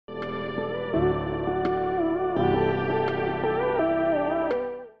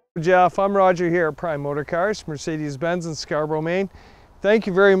Jeff, I'm Roger here at Prime Motor Cars, Mercedes-Benz in Scarborough, Maine. Thank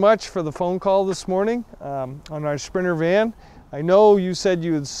you very much for the phone call this morning on our Sprinter van. I know you said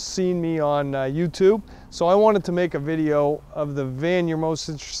you had seen me on YouTube, so I wanted to make a video of the van you're most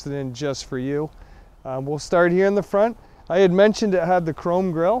interested in just for you. We'll start here in the front. I had mentioned it had the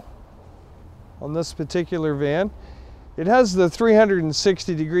chrome grille on this particular van. It has the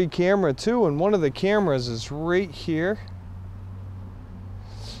 360-degree camera too, and one of the cameras is right here.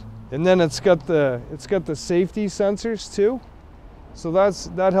 And then it's got the safety sensors too, so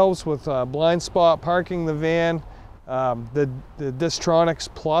that helps with blind spot parking the van. The Distronics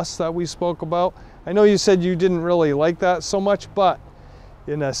Plus that we spoke about. I know you said you didn't really like that so much, but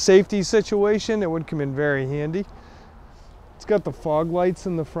in a safety situation, it would come in very handy. It's got the fog lights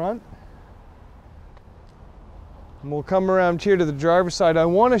in the front. And we'll come around here to the driver's side. I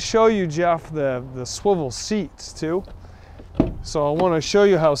want to show you, Jeff, the swivel seats too. So I want to show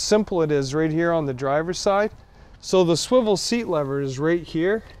you how simple it is right here on the driver's side. So the swivel seat lever is right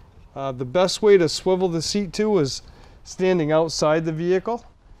here. The best way to swivel the seat too is standing outside the vehicle.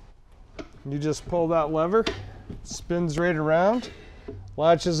 You just pull that lever, spins right around,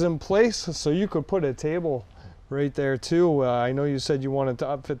 latches in place, so you could put a table right there too. I know you said you wanted to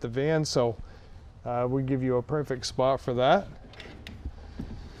upfit the van, so we give you a perfect spot for that.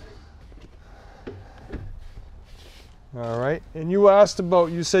 All right, and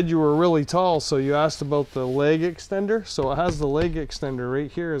you said you were really tall, so you asked about the leg extender. So it has the leg extender right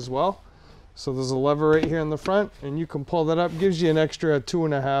here as well. So there's a lever right here in the front, and you can pull that up. Gives you an extra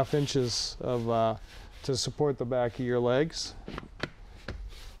 2.5 inches of to support the back of your legs.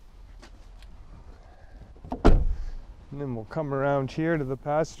 And then we'll come around here to the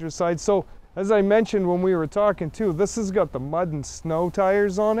passenger side. So as I mentioned when we were talking too, this has got the mud and snow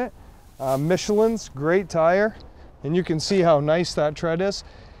tires on it. Michelin's, great tire. And you can see how nice that tread is.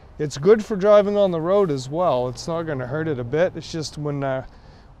 It's good for driving on the road as well. It's not going to hurt it a bit. It's just when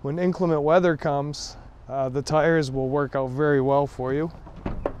inclement weather comes, the tires will work out very well for you.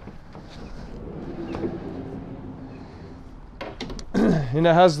 And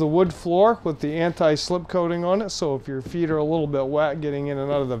it has the wood floor with the anti-slip coating on it, so if your feet are a little bit wet getting in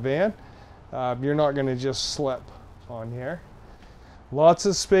and out of the van, you're not going to just slip on here. Lots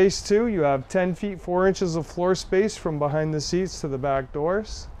of space too. You have 10 feet 4 inches of floor space from behind the seats to the back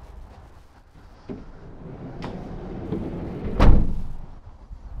doors.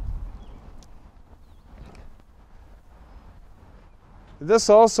 This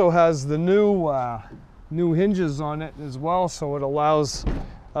also has the new hinges on it as well, so it allows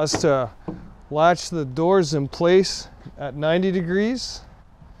us to latch the doors in place at 90 degrees.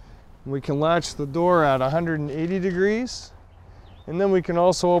 We can latch the door at 180 degrees. And then we can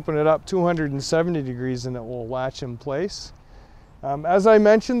also open it up 270 degrees and it will latch in place. As I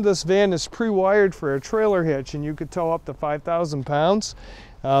mentioned, this van is pre-wired for a trailer hitch, and you could tow up to 5,000 pounds.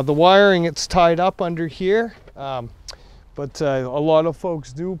 The wiring, it's tied up under here, but a lot of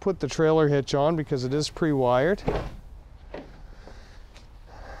folks do put the trailer hitch on because it is pre-wired.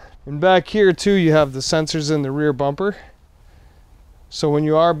 And back here too, you have the sensors in the rear bumper. So when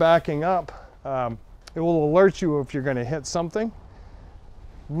you are backing up, it will alert you if you're going to hit something.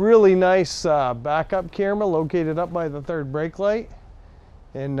 Really nice backup camera located up by the third brake light.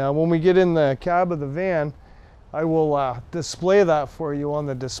 And when we get in the cab of the van, I will display that for you on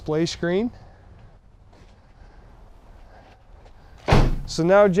the display screen. So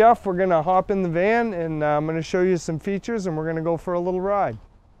now, Jeff, we're going to hop in the van, and I'm going to show you some features, and we're going to go for a little ride.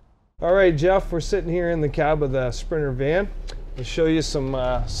 All right, Jeff, we're sitting here in the cab of the Sprinter van. I'll show you some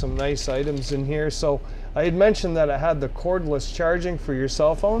nice items in here. So I had mentioned that it had the cordless charging for your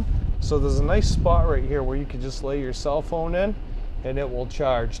cell phone. So there's a nice spot right here where you can just lay your cell phone in and it will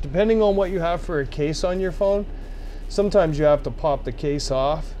charge. Depending on what you have for a case on your phone, sometimes you have to pop the case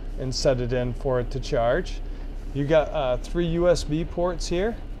off and set it in for it to charge. You got 3 USB ports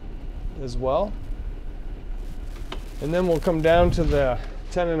here as well. And then we'll come down to the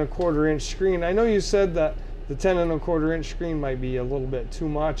 10.25 inch screen. I know you said that the 10.25 inch screen might be a little bit too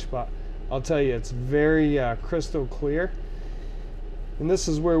much, but I'll tell you, it's very crystal clear. And this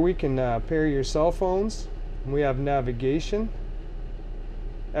is where we can pair your cell phones. We have navigation,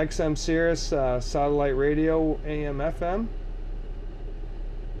 XM Sirius satellite radio, AM, FM.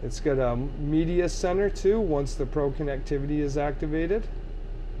 It's got a media center too once the Pro connectivity is activated.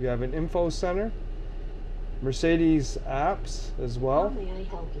 You have an info center, Mercedes apps as well. How may I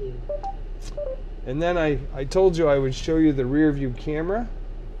help you? And then I told you I would show you the rear view camera.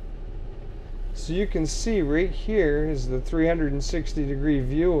 So you can see right here is the 360-degree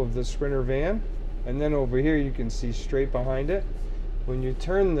view of the Sprinter van. And then over here you can see straight behind it when you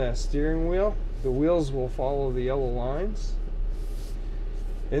turn the steering wheel, the wheels will follow the yellow lines.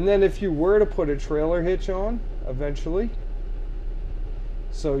 And then if you were to put a trailer hitch on eventually,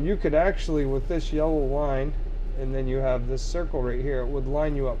 so you could actually, with this yellow line, and then you have this circle right here, it would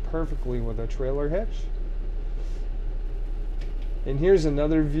line you up perfectly with a trailer hitch. And here's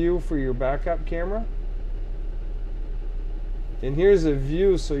another view for your backup camera. And here's a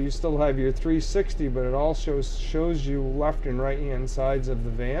view, so you still have your 360, but it also shows you left and right hand sides of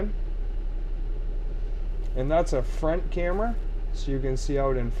the van. And that's a front camera, so you can see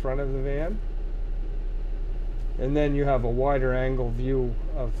out in front of the van. And then you have a wider angle view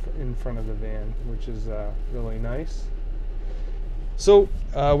of in front of the van, which is really nice. So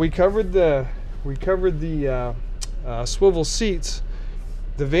we covered the swivel seats.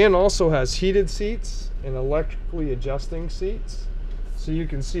 The van also has heated seats and electrically adjusting seats. So you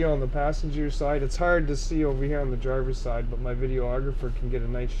can see on the passenger side. It's hard to see over here on the driver's side, but my videographer can get a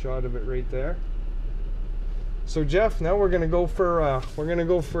nice shot of it right there. So Jeff, now we're gonna go for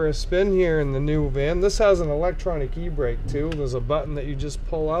a spin here in the new van. This has an electronic e-brake too. There's a button that you just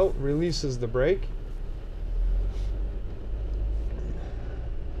pull out, releases the brake.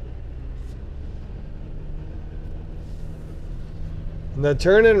 And the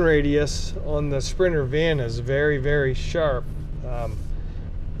turn-in radius on the Sprinter van is very, very sharp.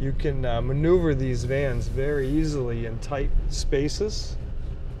 You can maneuver these vans very easily in tight spaces.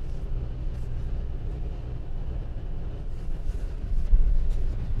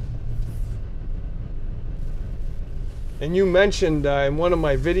 And you mentioned in one of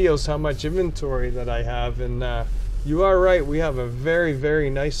my videos how much inventory that I have, and you are right, we have a very, very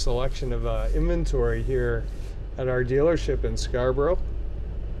nice selection of inventory here at our dealership in Scarborough.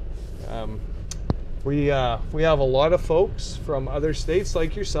 We have a lot of folks from other states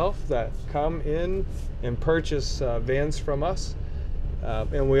like yourself that come in and purchase vans from us.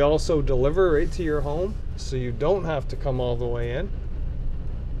 And we also deliver right to your home, so you don't have to come all the way in.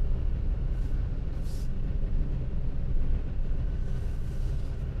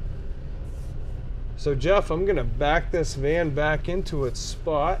 So Jeff, I'm going to back this van back into its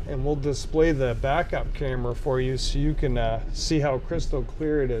spot, and we'll display the backup camera for you so you can see how crystal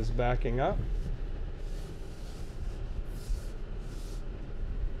clear it is backing up.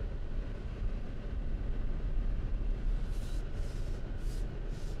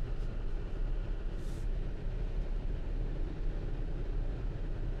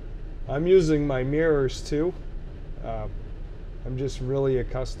 I'm using my mirrors too. I'm just really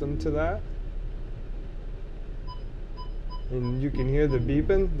accustomed to that. And you can hear the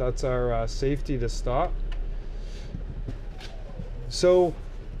beeping. That's our safety to stop. So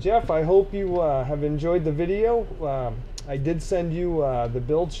Jeff, I hope you have enjoyed the video. I did send you the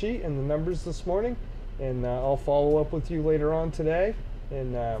build sheet and the numbers this morning, and I'll follow up with you later on today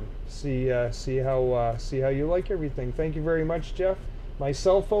and see how you like everything. Thank you very much, Jeff. My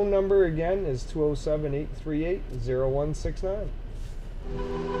cell phone number again is 207-838-0169.